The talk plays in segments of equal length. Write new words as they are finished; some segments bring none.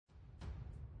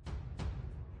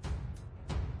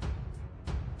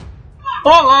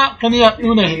Olá,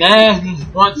 criaturas nerds,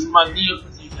 bots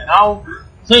maníacos em geral.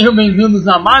 Sejam bem-vindos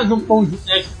a mais um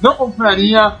podcast da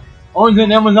Confraria, onde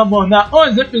iremos abordar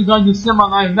os episódios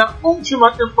semanais da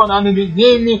última temporada de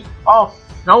Game of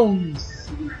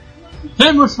Thrones.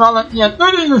 Quem nos fala aqui é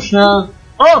Toninho Chan,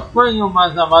 o fã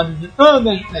mais amado de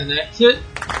toda a internet.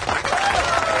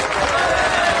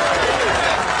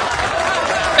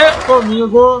 E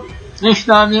comigo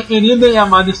está a minha querida e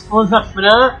amada esposa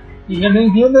Fran. Seja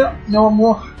bem-vinda, meu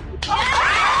amor.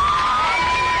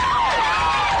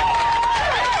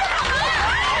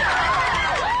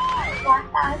 Boa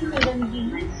tarde, meus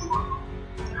amiguinhos.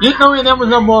 Então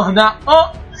iremos abordar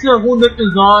o segundo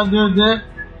episódio de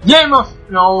Game of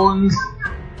Thrones.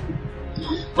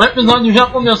 O episódio já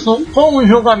começou com o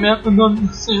julgamento do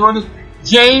senhor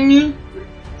Jaime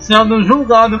sendo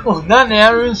julgado por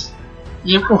Daenerys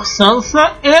e por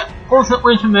Sansa e,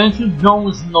 consequentemente, Jon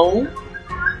Snow.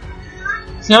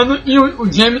 Sendo que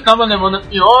o Jaime estava levando a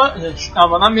pior, já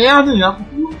estava na merda, já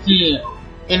porque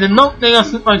ele não tem a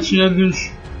simpatia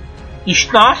dos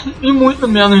Stark e muito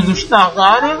menos dos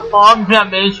Targaryen,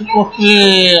 obviamente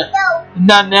porque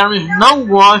Daenerys não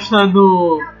gosta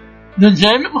do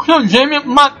Jaime, porque o Jaime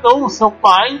matou o seu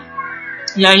pai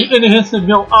e aí ele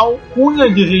recebeu a alcunha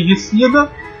de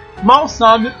regicida. Mal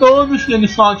sabe todos que ele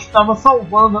só estava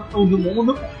salvando todo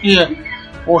mundo, porque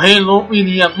o Rei Louco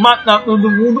iria matar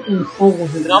todo mundo com fogo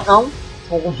de dragão,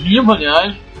 fogo vivo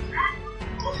aliás,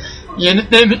 e ele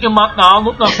teve que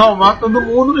matá-lo para salvar todo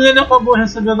mundo, e ele acabou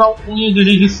recebendo a alcunha de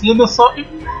regicida, só que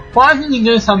quase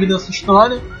ninguém sabe dessa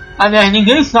história. Aliás,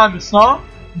 ninguém sabe, só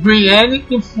Brienne,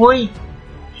 que foi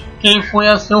quem foi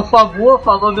a seu favor,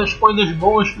 falou das coisas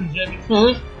boas que o Jaime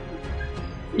fez,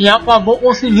 e acabou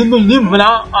conseguindo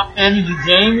livrar a pele de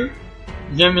Jaime.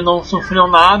 Jaime não sofreu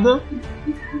nada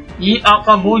e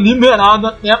acabou liberado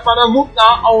até para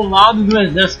lutar ao lado do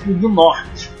exército do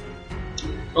norte.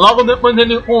 Logo depois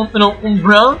ele encontrou um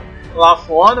Bran lá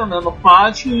fora, né, no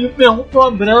pátio, e perguntou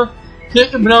a Bran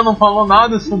que Bran não falou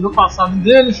nada sobre o passado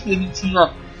deles, que ele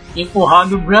tinha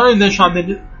empurrado o Bran e deixado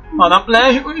ele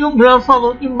paraplégico, e o Bran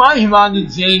falou que mais vale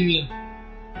Jaime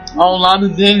ao lado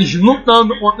deles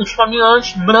lutando contra os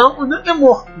caminhantes brancos do que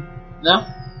morto,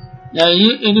 né? E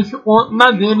aí ele ficou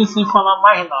na dele sem falar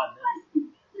mais nada.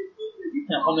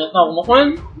 Quer comentar alguma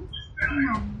coisa?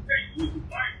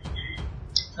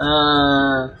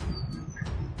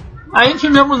 Aí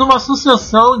tivemos uma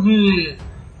sucessão de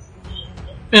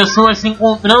pessoas se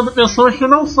encontrando, pessoas que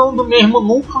não são do mesmo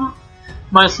núcleo,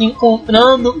 mas se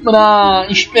encontrando para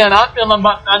esperar pela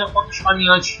batalha contra os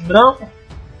caminhantes brancos.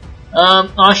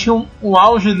 Acho que o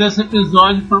auge desse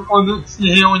episódio foi quando se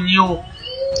reuniu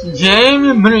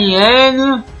Jaime,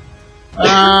 Brienne,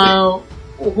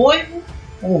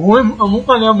 O Ruivo, eu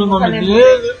nunca lembro o nome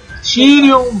dele,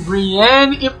 Tyrion,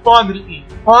 Brienne e Podrick.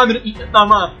 Podrick que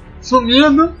estava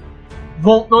sumido,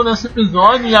 voltou nesse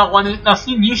episódio e agora ele está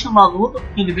sinistro na luta,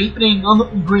 porque ele vem treinando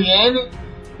com Brienne.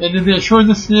 Ele deixou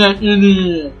de ser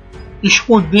aquele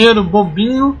escudeiro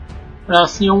bobinho para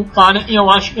ser um cara que eu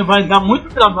acho que vai dar muito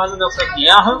trabalho nessa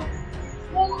guerra.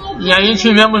 E aí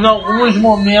tivemos alguns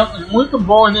momentos muito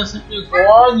bons nesse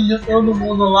episódio, de todo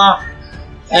mundo lá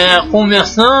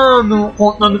conversando,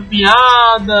 contando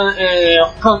piada,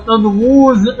 cantando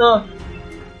música.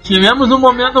 Tivemos o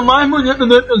momento mais bonito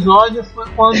do episódio, foi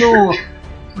quando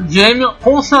o Jaime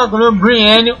consagrou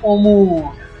Brienne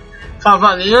como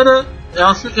cavaleira.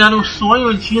 Esse era o sonho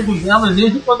antigo dela,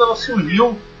 desde quando ela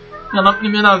surgiu pela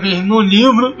primeira vez no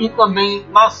livro e também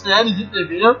na série de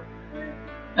TV.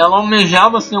 Ela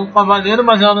almejava ser um cavaleiro,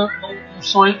 mas era um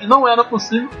sonho que não era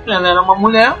possível, porque ela era uma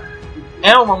mulher.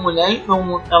 É uma mulher,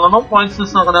 então ela não pode ser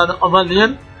sagrada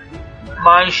cavaleiro.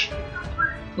 Mas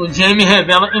o Jaime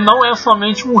revela que não é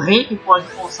somente um rei que pode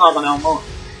consagrar uma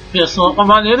pessoa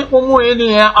cavaleira, como ele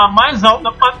é a mais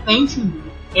alta patente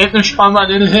entre os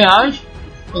cavaleiros reais.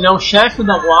 Ele é o chefe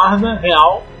da guarda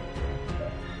real.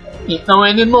 Então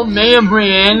ele nomeia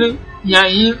Brienne, e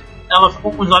aí ela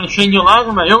ficou com os olhos cheios de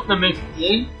lágrimas, eu também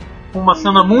fiquei. Uma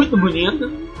cena muito bonita.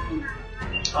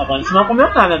 Agora a gente vai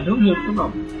comentar, né? Deu jeito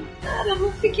não. Cara, eu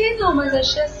não fiquei não, mas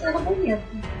achei a cena bonita.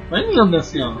 Foi linda a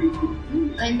cena.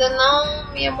 Ainda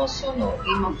não me emocionou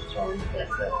Game of Thrones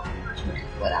dessa última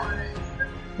temporada.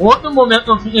 Outro momento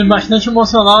que eu fiquei bastante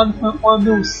emocionado foi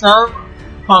quando o Sam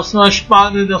passou a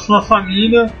espada da sua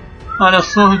família para a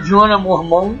Sor Jorah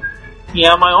Mormont, que é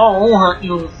a maior honra que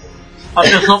a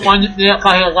pessoa pode ter,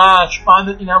 carregar a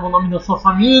espada que leva o nome da sua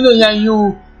família. E aí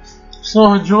o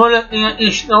Sor Jorah tem a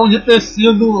questão de ter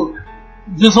sido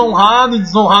desonrado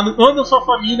toda a sua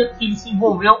família, porque ele se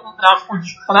envolveu com o tráfico de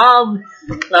escravos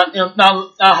para tentar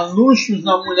dar luxos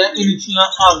à mulher que ele tinha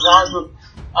casado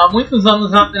há muitos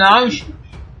anos atrás.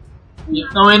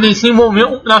 Então ele se envolveu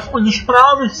com o tráfico de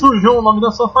escravos, sujou o nome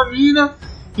da sua família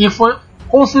e foi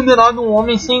considerado um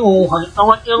homem sem honra.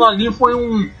 Então aquilo ali foi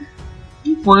um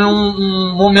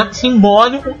momento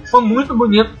simbólico, foi muito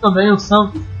bonito também. O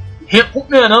Sam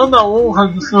recuperando a honra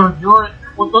do Sr. Joe,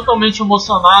 ficou totalmente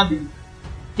emocionado,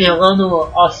 pegando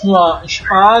a sua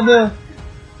espada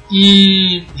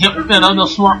e recuperando a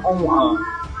sua honra.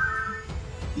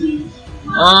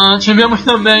 Tivemos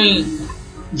também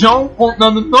Jon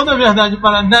contando toda a verdade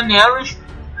para Daenerys.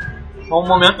 Foi um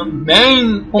momento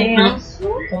bem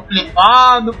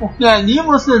complicado, porque ali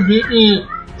você vê que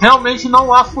realmente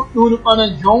não há futuro para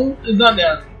Jon e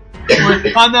Daenerys.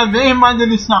 Cada vez mais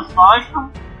eles se afastam,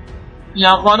 e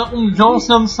agora com Jon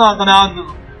sendo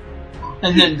sagrado,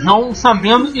 quer dizer, Jon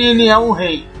sabendo que ele é o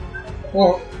rei,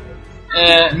 o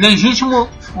legítimo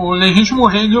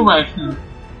rei de Westeros,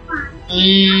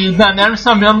 e Daenerys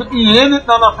sabendo que ele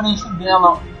está na frente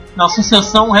dela na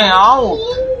sucessão real,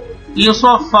 isso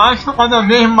afasta cada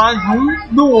vez mais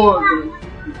um do outro.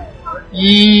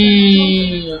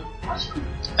 E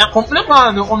é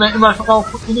complicado como é que vai ficar o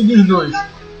futuro dos dois.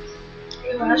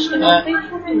 Eu acho que não tem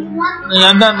futuro. E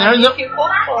a Daenerys ficou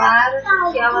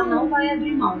claro que ela não vai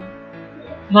abrir mão.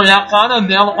 Não, e a cara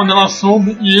dela, quando ela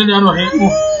soube que ele era o rei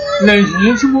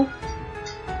legítimo,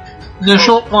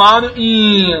 deixou claro,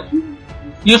 e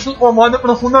isso incomoda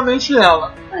profundamente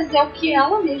ela. Mas é o que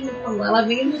ela mesma falou. Ela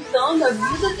vem lutando a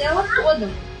vida dela toda.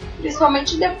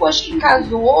 Principalmente depois que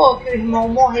casou, que o irmão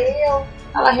morreu.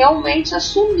 Ela realmente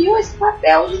assumiu esse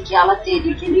papel de que ela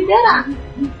teria que liderar.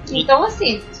 Então,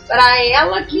 assim, para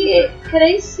ela que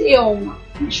cresceu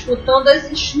escutando as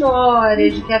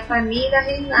histórias de que a família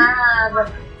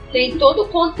reinava, tem todo o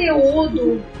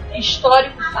conteúdo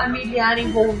histórico familiar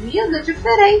envolvido, é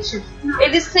diferente.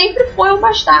 Ele sempre foi um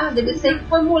bastardo, ele sempre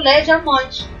foi mulher de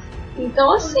amante.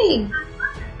 Então, assim,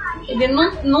 ele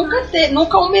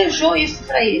nunca almejou isso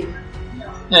pra ele.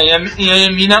 E a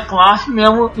Emilia Clarke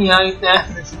mesmo, que é a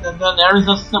intérprete da Daenerys,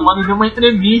 essa semana deu uma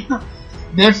entrevista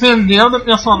defendendo a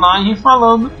personagem,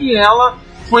 falando que ela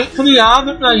foi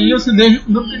criada para isso. Desde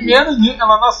o primeiro dia que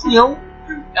ela nasceu,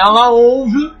 ela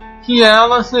ouve que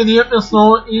ela seria a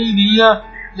pessoa que iria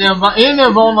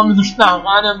elevar o nome dos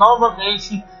Targaryen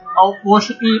novamente ao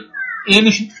posto que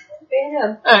eles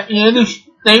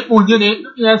têm por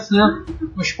direito, que é ser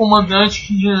os comandantes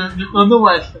de todo o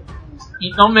Westeros.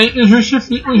 Então meio que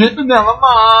justifica o jeito dela,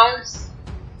 mas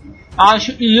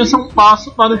acho que isso é um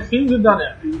passo para o fim de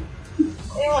Daenerys.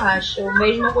 Eu acho,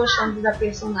 mesmo gostando da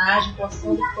personagem,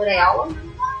 torcendo por ela,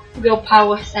 deu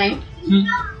power sempre.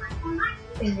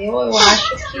 Entendeu? Eu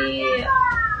acho que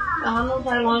ela não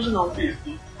vai longe não.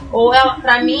 Ou ela,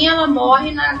 pra mim, ela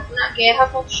morre na guerra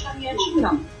contra os caminhantes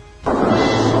brancos.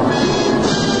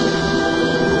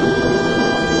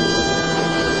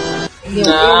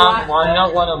 Não, morre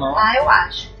agora não. Eu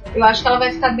acho. Eu acho que ela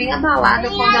vai ficar bem abalada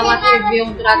quando ela rever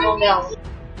o dragão dela.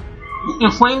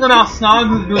 E foi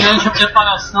engraçado durante a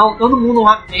preparação, todo mundo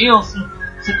lá tenso,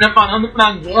 se preparando para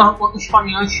a guerra contra os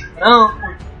caminhantes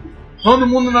brancos. Todo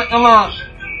mundo naquela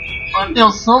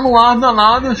atenção no ar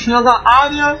danado, chega a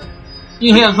Arya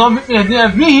e resolve perder a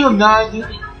virgindade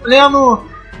em pleno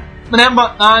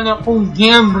pré-batalha com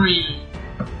Gendry.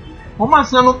 Uma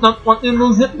cena tanto quanto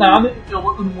inusitada, que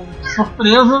pegou todo mundo de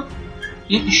surpresa,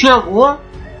 e chegou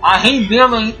a render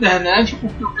na internet,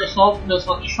 porque o pessoal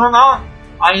começou a questionar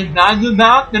a idade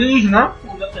da atriz, né?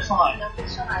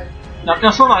 Da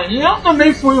personagem. E eu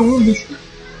também fui um dos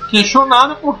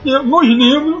questionados, porque nos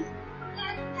livros,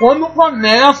 quando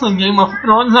começa Game of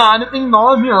Thrones, a Arya tem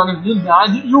 9 anos de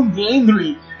idade e o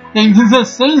Gendry tem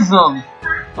 16 anos.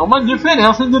 É uma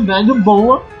diferença de idade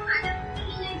boa,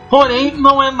 porém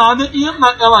não é nada que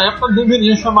naquela época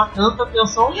deveria chamar tanta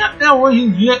atenção, e até hoje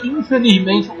em dia,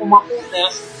 infelizmente, como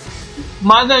acontece.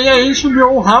 Mas aí a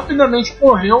HBO rapidamente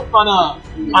correu para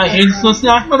as redes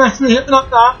sociais para se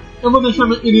retratar. Eu vou deixar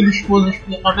minha querida esposa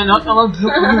explicar melhor, que ela diz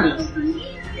tudo isso.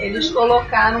 Eles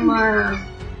colocaram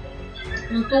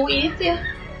um Twitter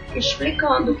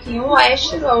explicando que em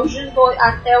Westeros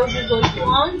até os 18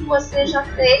 anos você já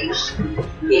fez,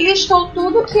 e listou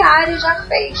tudo que a Arya já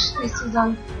fez nesses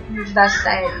anos da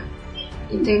série,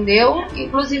 entendeu?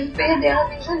 Inclusive perder a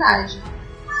virgindade.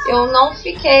 Eu não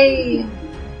fiquei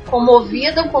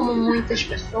comovida como muitas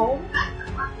pessoas,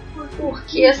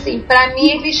 porque assim, pra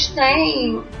mim eles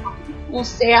têm um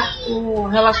certo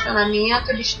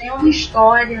relacionamento, eles têm uma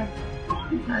história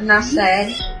na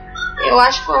série. Eu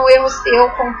acho que foi um erro seu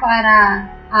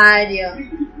comparar a Arya,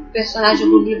 o personagem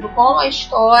do livro, com a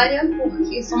história,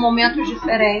 porque são momentos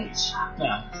diferentes.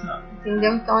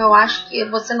 Entendeu? Então eu acho que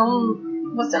você não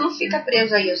fica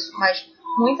preso a isso, mas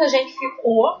muita gente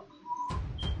ficou.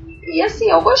 E assim,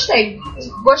 eu gostei.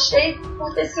 Gostei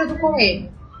por ter sido com ele.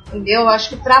 Entendeu? Acho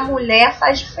que pra mulher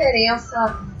faz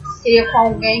diferença ser com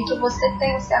alguém que você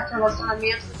tem um certo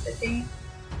relacionamento, você tem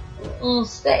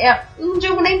não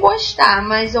digo nem gostar,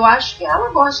 mas eu acho que ela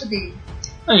gosta dele.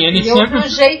 Ele sempre... do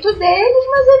jeito deles,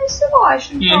 mas eles se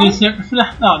gostam. E então... eles sempre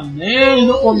flertaram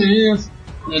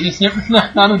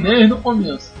desde o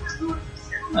começo.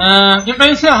 E para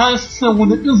encerrar esse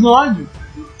segundo episódio,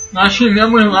 nós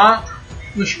tivemos lá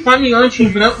os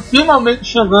caminhantes brancos finalmente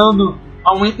chegando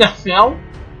ao Winterfell.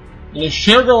 Eles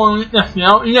chegam ao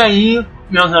Winterfell e aí,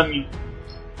 meus amigos,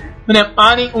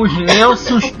 preparem os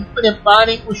lenços e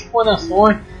preparem os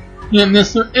corações. E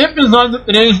nesse episódio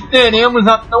 3 teremos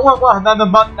a tão aguardada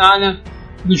batalha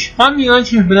dos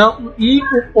caminhantes brancos e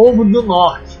o povo do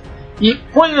norte. E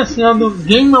conhecendo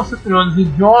Game of Thrones e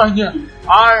George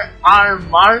R.R.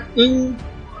 Martin,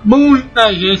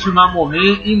 muita gente vai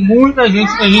morrer e muita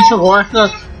gente que a gente gosta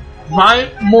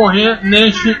vai morrer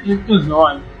neste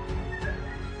episódio.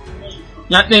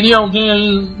 Já teria alguém aí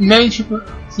em mente que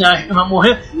você acha que vai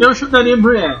morrer? Eu chutaria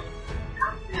Brienne.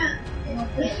 Eu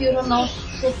prefiro não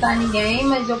chutar ninguém,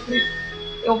 mas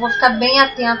eu vou ficar bem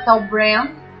atenta ao Bran,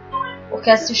 porque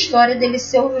essa história dele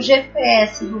ser o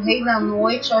GPS do Rei da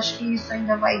Noite, eu acho que isso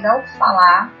ainda vai dar o que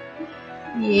falar.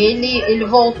 E ele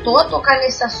voltou a tocar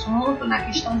nesse assunto, na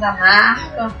questão da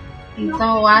marca,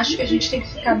 então eu acho que a gente tem que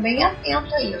ficar bem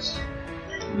atento a isso.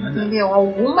 Entendeu?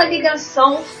 Alguma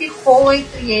ligação ficou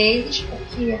entre eles,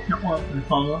 porque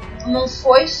não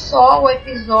foi só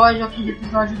aquele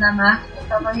episódio da marca que eu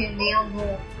estava relendo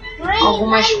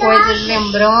algumas coisas,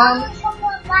 lembrando.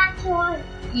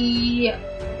 E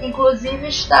inclusive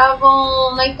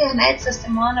estavam na internet essa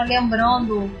semana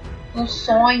lembrando um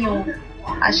sonho,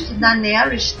 acho que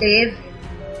Daenerys teve,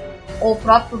 ou o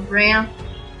próprio Bran,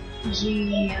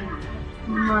 de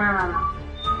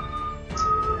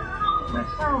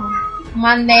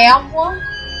uma névoa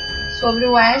sobre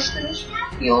o Westeros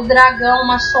e o dragão,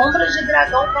 uma sombra de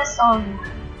dragão passando.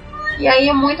 E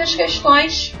aí muitas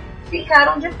questões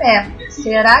ficaram de pé.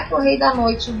 Será que o Rei da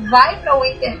Noite vai para o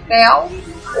Winterfell,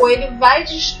 ou ele vai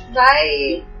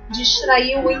distrair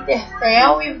o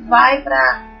Winterfell e vai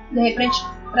para, de repente,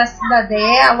 para a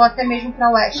Cidadela ou até mesmo para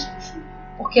Westeros?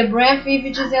 Porque Bran vive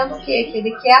dizendo o quê? Que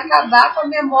ele quer acabar com a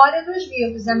memória dos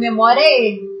vivos. A memória é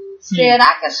ele. Sim.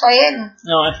 Será que é só ele?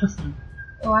 Eu acho assim.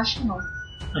 Eu acho que não.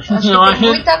 Acho que tem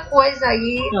muita coisa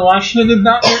aí. Eu acho que ele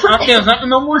dá. Apesar que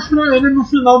não mostrou ele no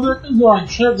final do episódio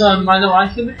chegando, mas eu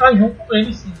acho que ele tá junto com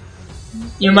ele sim.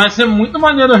 E vai ser muito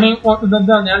maneiro o reencontro da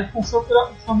Daenerys com o seu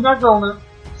dragão, né?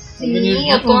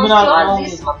 Sim, eu tô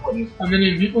ansiosíssima por isso.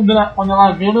 Quando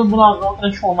ela vê o dragão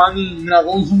transformado em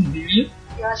dragão zumbi.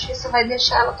 Eu acho que isso vai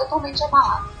deixar ela totalmente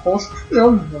abalada. Com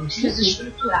certeza.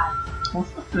 Desestruturada. Com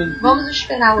certeza. Vamos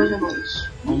esperar hoje à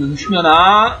noite. Vamos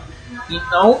esperar.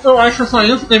 Então, eu acho só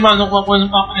isso. Tem mais alguma coisa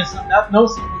pra aparecer no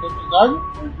segundo episódio?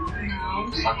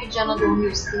 Não, só que Diana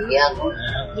dormiu cedo.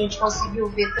 A gente conseguiu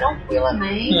ver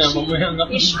tranquilamente. Vamos rezar.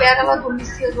 E espera ela dormir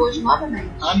cedo hoje novamente.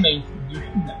 Amém. Deus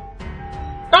quiser.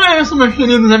 Então é isso, meus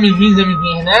queridos amiguinhos e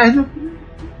amiguinhas nerd.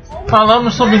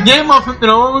 Falamos sobre Game of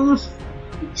Thrones.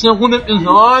 Segundo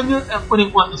episódio. Por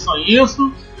enquanto só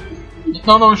isso.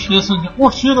 Então não esqueçam de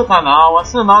curtir o canal,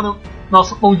 assinar o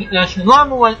nosso podcast lá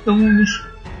no iTunes.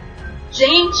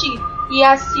 Gente, e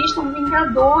assistam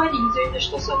Vingadores, eu ainda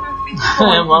estou sofrendo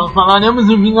muito. Falaremos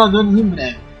em Vingadores em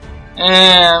breve.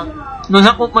 Nos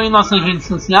acompanhe em nossas redes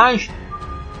sociais.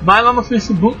 Vai lá no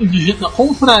Facebook, digita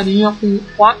Confraria com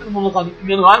 4 no lugar do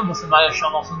primeiro ar, você vai achar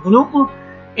o nosso grupo.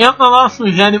 Entra lá,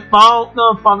 sugere pauta,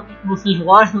 fala o que vocês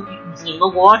gostam, o que vocês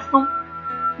não gostam.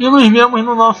 E nos vemos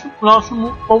no nosso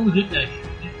próximo podcast.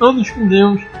 Todos com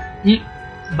Deus e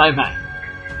bye bye.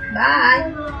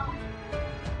 Bye.